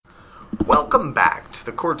Welcome back to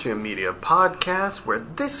the Cortium Media Podcast, where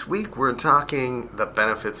this week we're talking the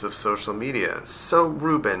benefits of social media. So,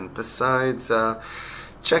 Ruben, besides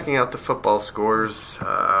checking out the football scores,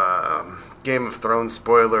 Game of Thrones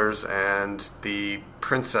spoilers, and the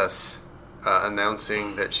princess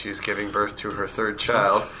announcing that she's giving birth to her third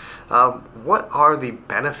child, what are the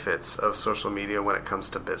benefits of social media when it comes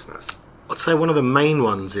to business? I'd say one of the main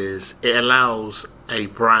ones is it allows a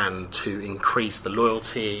brand to increase the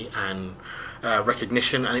loyalty and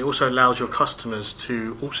recognition, and it also allows your customers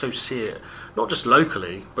to also see it not just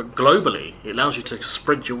locally but globally. It allows you to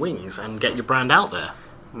spread your wings and get your brand out there.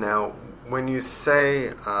 Now, when you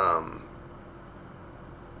say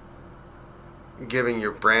giving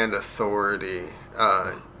your brand authority,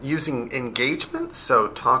 using engagement, so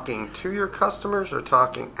talking to your customers or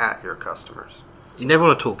talking at your customers? You never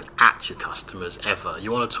want to talk at your customers, ever.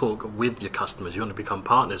 You want to talk with your customers. You want to become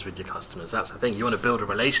partners with your customers. That's the thing. You want to build a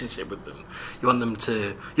relationship with them. You want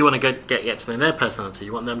to get to know their personality.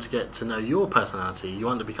 You want them to get to know your personality. You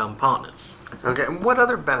want to become partners. Okay, and what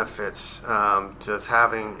other benefits does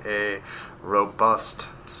having a robust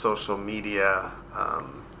social media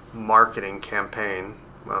marketing campaign,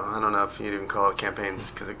 well, I don't know if you'd even call it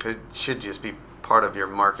campaigns, because should just be part of your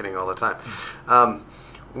marketing all the time.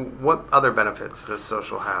 What other benefits does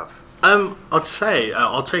social have? I'd say,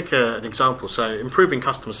 I'll take an example. So, improving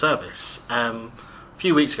customer service. A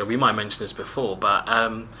few weeks ago, we might have mentioned this before, but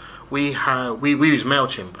we use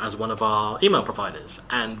MailChimp as one of our email providers,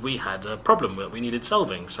 and we had a problem that we needed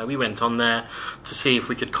solving. So we went on there to see if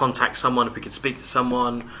we could contact someone, if we could speak to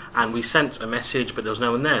someone, and we sent a message, but there was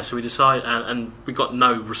no one there. So we decided, and we got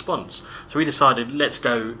no response. So we decided, let's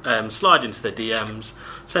go slide into their DMs,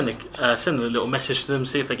 send a little message to them,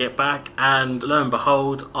 see if they get back, and lo and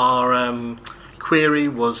behold, our query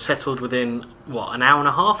was settled within an hour and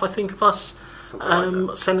a half, I think, of us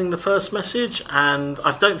sending the first message, and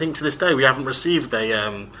I don't think to this day we haven't received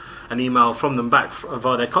an email from them back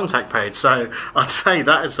via their contact page. So I'd say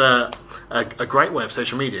that is a great way of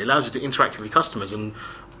social media. It allows you to interact with your customers, and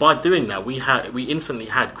by doing that, we instantly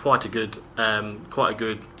had quite a good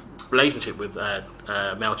relationship with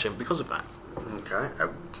MailChimp because of that. Okay.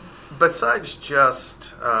 Besides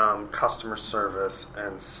just customer service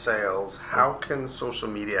and sales, how can social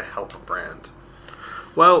media help a brand?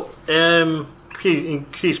 Well,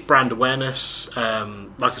 increase brand awareness,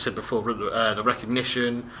 like I said before, the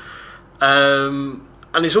recognition, and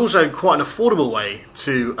it's also quite an affordable way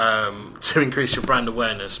to increase your brand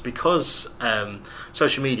awareness, because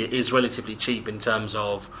social media is relatively cheap in terms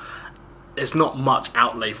of there's not much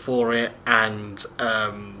outlay for it, and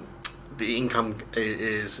the income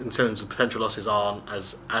is, in terms of potential losses, aren't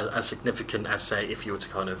as significant as, say, if you were to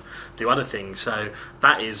kind of do other things. So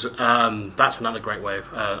that's another great way of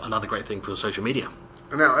another great thing for social media.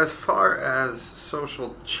 Now, as far as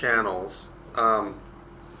social channels,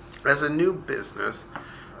 as a new business,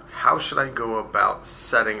 how should I go about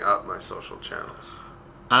setting up my social channels?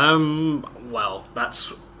 Well,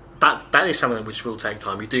 that is something which will take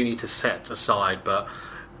time. You do need to set aside, but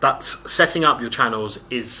setting up your channels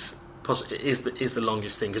is the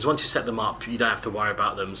longest thing, because once you set them up, you don't have to worry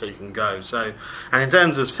about them, so you can go. So, and in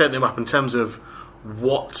terms of setting them up, in terms of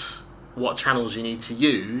what channels you need to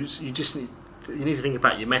use, you need to think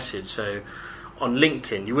about your message. So on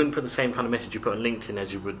LinkedIn, you wouldn't put the same kind of message you put on LinkedIn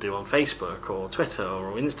as you would do on Facebook or Twitter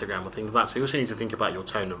or Instagram or things like that. So you also need to think about your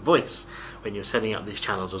tone of voice when you're setting up these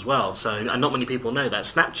channels as well. So, and not many people know that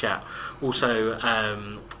Snapchat also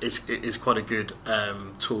is quite a good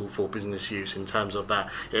tool for business use, in terms of that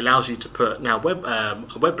it allows you to put now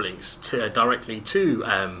web links directly to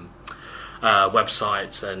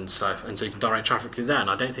websites and stuff, and so you can direct traffic to that. And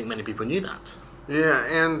I don't think many people knew that. Yeah,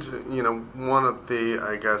 and one of the,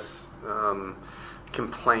 I guess,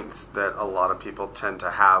 complaints that a lot of people tend to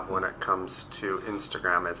have when it comes to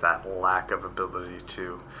Instagram is that lack of ability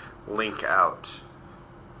to link out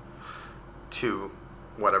to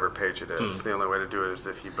whatever page it is. The only way to do it is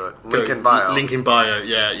if you put link in bio. Link in bio,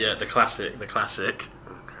 yeah, the classic.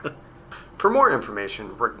 Okay. For more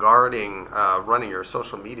information regarding running your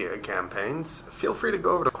social media campaigns, feel free to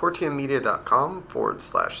go over to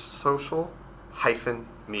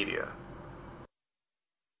cortiummedia.com/social-media.